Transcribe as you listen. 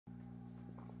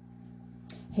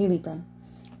Hey Libra,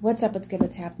 what's up, what's good,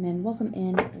 what's happening? Welcome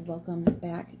in, welcome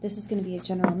back. This is going to be a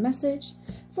general message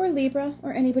for Libra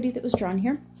or anybody that was drawn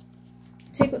here.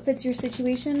 Take what fits your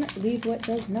situation, leave what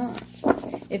does not.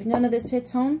 If none of this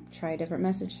hits home, try a different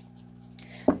message.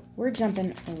 We're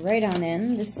jumping right on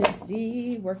in. This is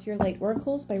the Work Your Light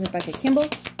Oracles by Rebecca Kimball.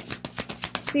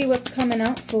 See what's coming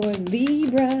out for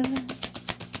Libra.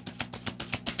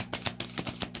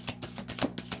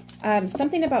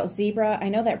 Something about zebra. I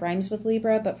know that rhymes with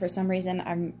Libra, but for some reason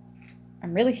I'm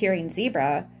really hearing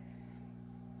zebra.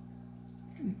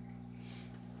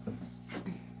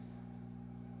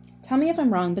 Tell me if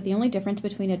I'm wrong, but the only difference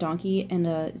between a donkey and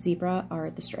a zebra are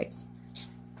the stripes.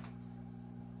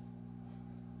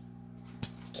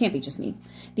 Can't be just me.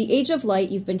 The Age of Light,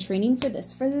 you've been training for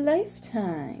this for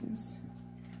lifetimes.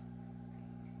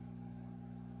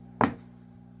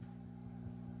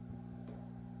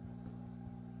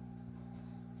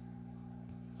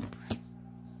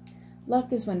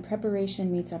 Luck is when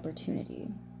preparation meets opportunity.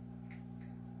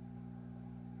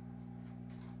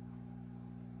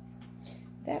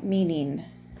 That meaning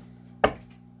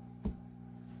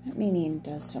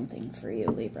does something for you,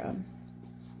 Libra,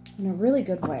 in a really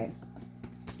good way.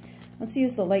 Let's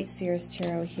use the Light Seers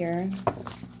Tarot here.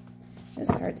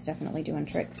 This card's definitely doing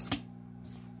tricks.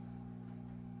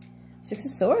 Six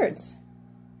of Swords.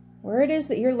 Where it is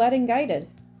that you're led and guided.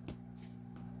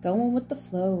 Going with the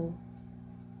flow.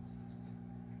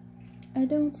 I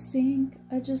don't sink,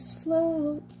 I just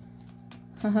float.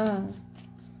 Haha.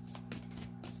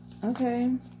 Okay.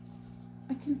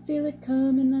 I can feel it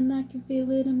coming and I can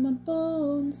feel it in my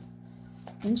bones.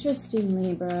 Interesting,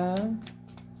 Libra.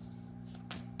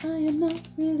 I am not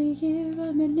really here,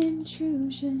 I'm an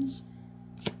intrusion.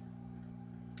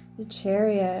 The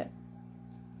Chariot.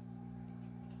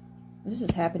 This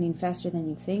is happening faster than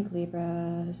you think,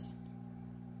 Libras.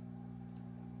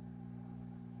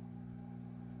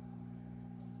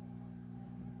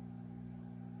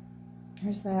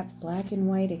 There's that black and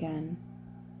white again.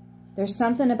 There's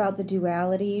something about the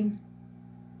duality.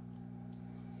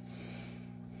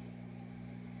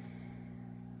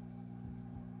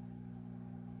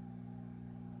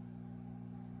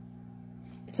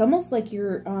 It's almost like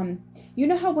you're, you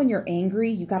know how when you're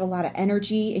angry, you got a lot of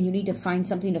energy and you need to find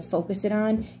something to focus it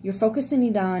on? You're focusing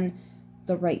it on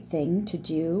the right thing to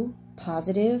do,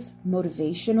 positive,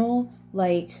 motivational,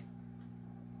 like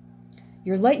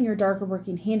your light and your dark are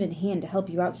working hand in hand to help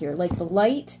you out here. Like the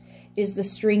light is the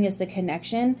string, is the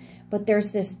connection, but there's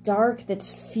this dark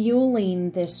that's fueling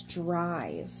this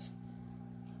drive.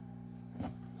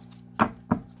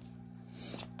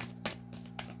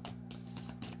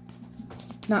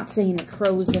 Not saying that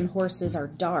crows and horses are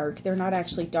dark. They're not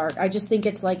actually dark. I just think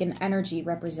it's like an energy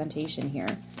representation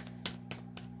here.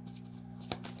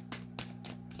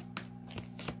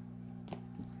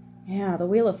 Yeah, the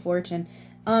Wheel of Fortune.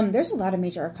 There's a lot of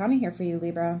major arcana here for you,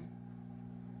 Libra.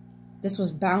 This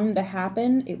was bound to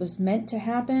happen. It was meant to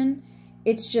happen.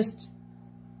 It's just,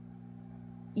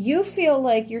 you feel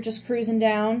like you're just cruising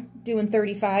down, doing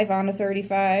 35 on a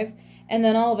 35, and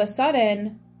then all of a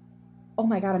sudden, oh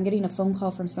my God, I'm getting a phone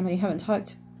call from somebody I haven't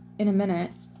talked in a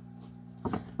minute.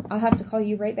 I'll have to call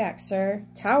you right back, sir.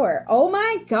 Tower. Oh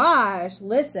my gosh,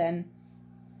 listen.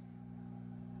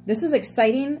 This is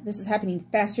exciting. This is happening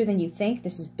faster than you think.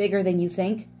 This is bigger than you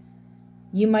think.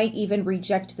 You might even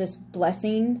reject this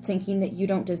blessing thinking that you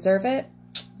don't deserve it.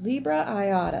 Libra,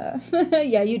 I oughta.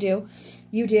 Yeah, you do.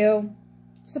 You do.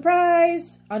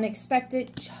 Surprise!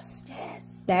 Unexpected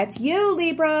justice. That's you,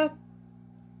 Libra.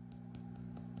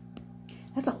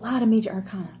 That's a lot of major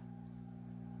arcana.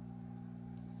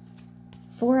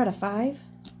 4 out of 5.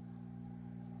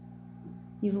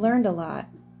 You've learned a lot.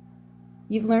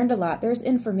 You've learned a lot. There's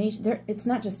information there. It's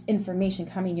not just information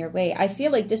coming your way. I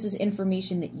feel like this is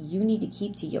information that you need to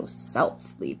keep to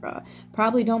yourself, Libra.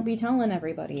 Probably don't be telling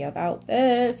everybody about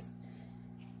this.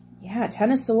 Yeah,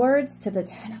 10 of Swords to the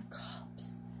 10 of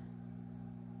Cups.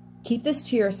 Keep this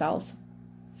to yourself.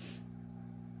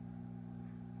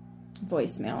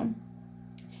 Voicemail.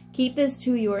 Keep this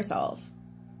to yourself.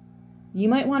 You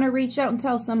might want to reach out and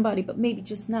tell somebody, but maybe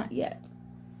just not yet.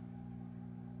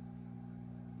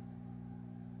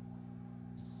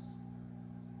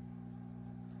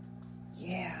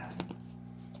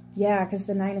 Yeah, because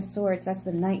the 9 of Swords, that's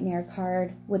the Nightmare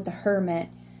card with the Hermit.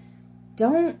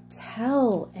 Don't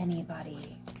tell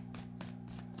anybody.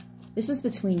 This is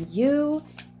between you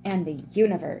and the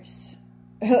universe.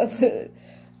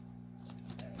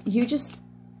 You just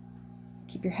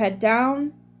keep your head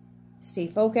down, stay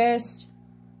focused,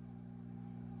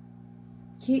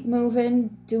 keep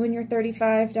moving, doing your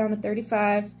 35 down to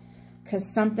 35, because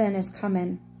something is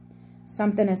coming.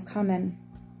 Something is coming.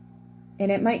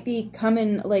 And it might be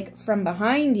coming like from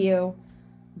behind you,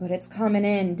 but it's coming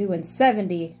in doing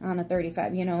 70 on a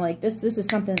 35. You know, like this is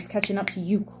something that's catching up to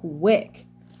you quick.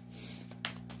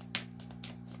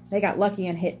 They got lucky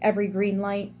and hit every green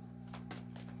light.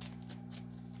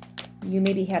 You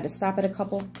maybe had to stop at a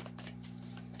couple.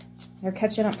 They're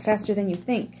catching up faster than you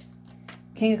think.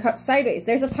 King of Cups sideways.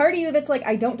 There's a part of you that's like,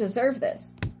 I don't deserve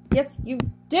this. Yes, you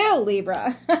do,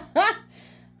 Libra.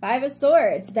 Five of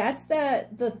Swords. That's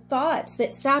the thoughts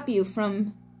that stop you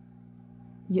from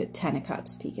you. 10 of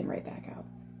Cups peeking right back out.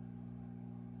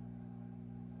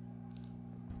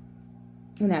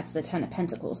 And that's the 10 of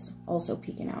Pentacles also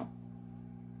peeking out.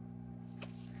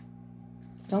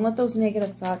 Don't let those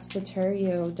negative thoughts deter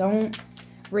you. Don't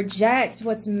reject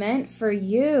what's meant for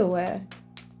you.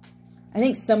 I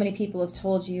think so many people have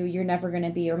told you you're never going to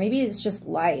be, or maybe it's just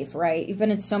life, right? You've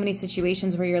been in so many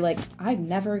situations where you're like, I'm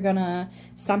never gonna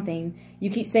something. You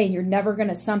keep saying you're never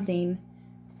gonna something,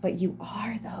 but you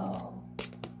are though.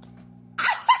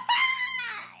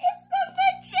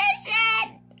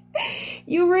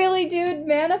 You really do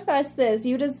manifest this.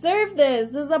 You deserve this.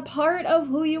 This is a part of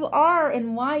who you are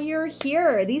and why you're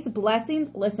here. These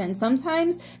blessings, listen,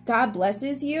 sometimes God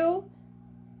blesses you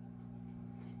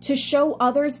to show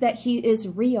others that he is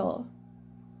real.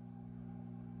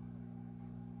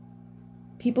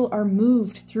 People are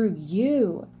moved through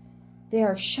you. They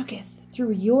are shooketh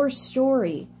through your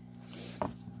story.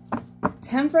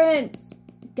 Temperance,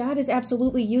 God is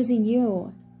absolutely using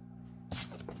you.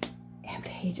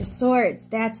 Page of Swords,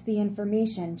 that's the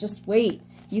information. Just wait.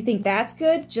 You think that's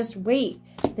good? Just wait.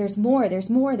 There's more,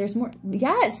 there's more, there's more.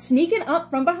 Yes, sneaking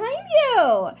up from behind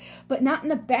you, but not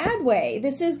in a bad way.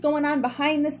 This is going on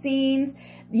behind the scenes.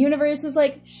 The universe is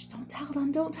like, shh, don't tell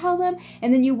them, don't tell them.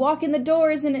 And then you walk in the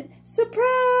doors and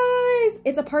surprise,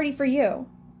 it's a party for you.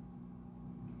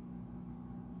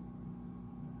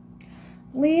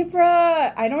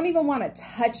 Libra, I don't even want to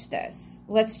touch this.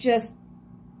 Let's just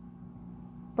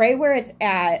right where it's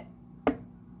at.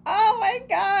 Oh my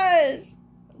gosh.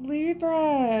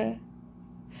 Libra.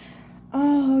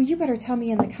 Oh, you better tell me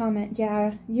in the comment.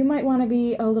 Yeah, you might want to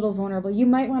be a little vulnerable. You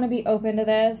might want to be open to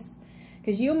this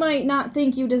because you might not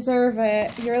think you deserve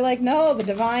it. You're like, no, the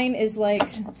divine is like,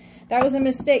 that was a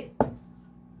mistake.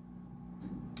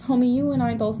 Homie, you and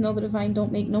I both know the divine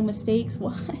don't make no mistakes.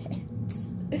 What?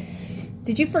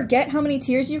 Did you forget how many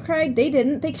tears you cried? They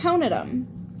didn't. They counted them.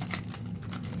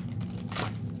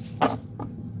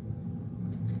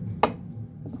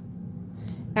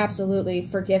 Absolutely.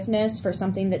 Forgiveness for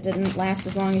something that didn't last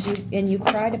as long as you, and you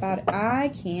cried about it. I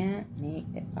can't make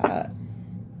it up.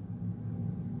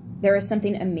 There is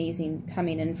something amazing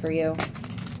coming in for you.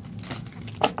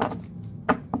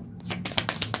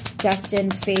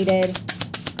 Destined, fated.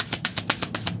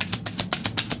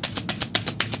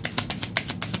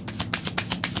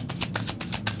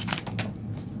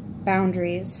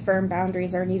 Boundaries, firm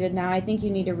boundaries are needed now. I think you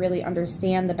need to really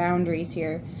understand the boundaries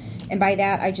here. And by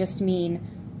that, I just mean,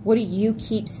 what do you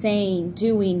keep saying,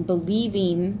 doing,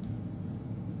 believing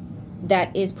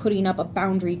that is putting up a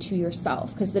boundary to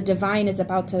yourself? Because the divine is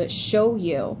about to show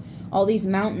you all these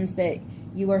mountains that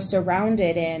you are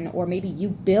surrounded in, or maybe you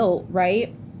built,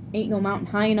 right? Ain't no mountain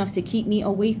high enough to keep me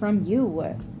away from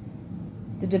you.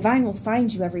 The divine will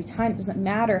find you every time. It doesn't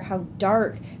matter how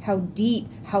dark, how deep,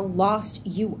 how lost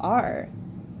you are.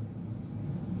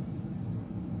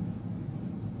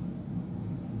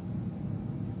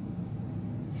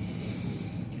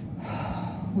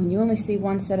 When you only see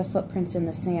one set of footprints in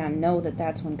the sand, know that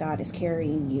that's when God is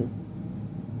carrying you.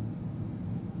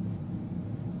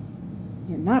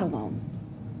 You're not alone.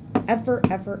 Ever,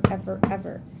 ever, ever,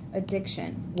 ever.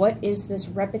 Addiction. What is this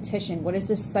repetition? What is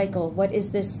this cycle? What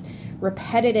is this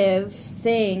repetitive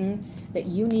thing that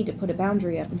you need to put a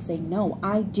boundary up and say, no,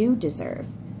 I do deserve.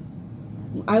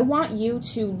 I want you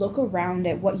to look around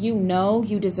at what you know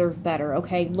you deserve better,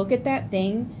 okay? Look at that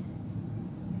thing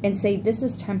and say, this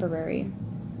is temporary.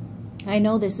 I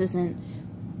know this isn't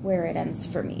where it ends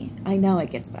for me. I know it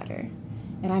gets better.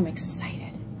 And I'm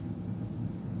excited.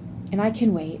 And I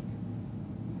can wait.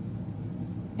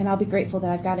 And I'll be grateful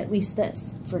that I've got at least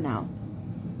this for now.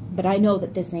 But I know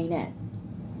that this ain't it.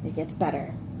 It gets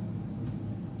better.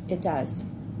 It does.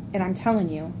 And I'm telling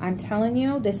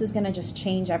you, this is going to just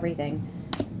change everything.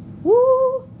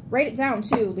 Woo! Write it down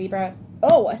too, Libra.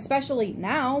 Oh, especially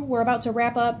now. We're about to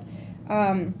wrap up,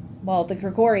 well, the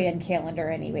Gregorian calendar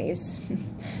anyways.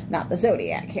 Not the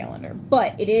zodiac calendar.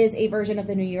 But it is a version of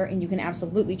the new year, and you can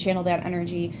absolutely channel that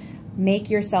energy. Make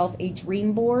yourself a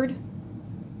dream board.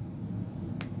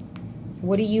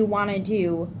 What do you want to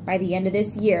do by the end of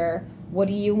this year? What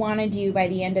do you want to do by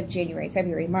the end of January,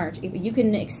 February, March? You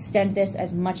can extend this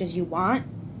as much as you want.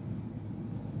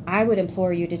 I would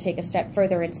implore you to take a step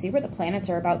further and see where the planets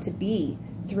are about to be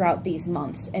throughout these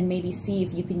months, and maybe see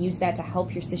if you can use that to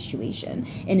help your situation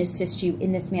and assist you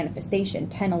in this manifestation.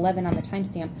 10-11 on the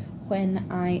timestamp when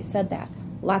I said that.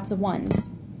 Lots of ones.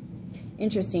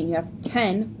 Interesting. You have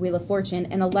 10, Wheel of Fortune,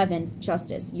 and 11,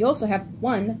 Justice. You also have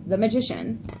 1, the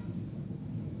Magician.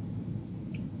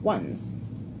 Ones.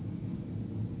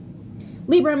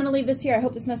 Libra, I'm going to leave this here. I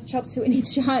hope this message helps who it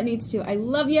needs to, how it needs to. I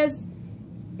love yous.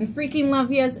 I freaking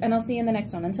love yous, and I'll see you in the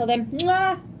next one. Until then,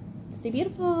 mwah, stay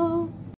beautiful.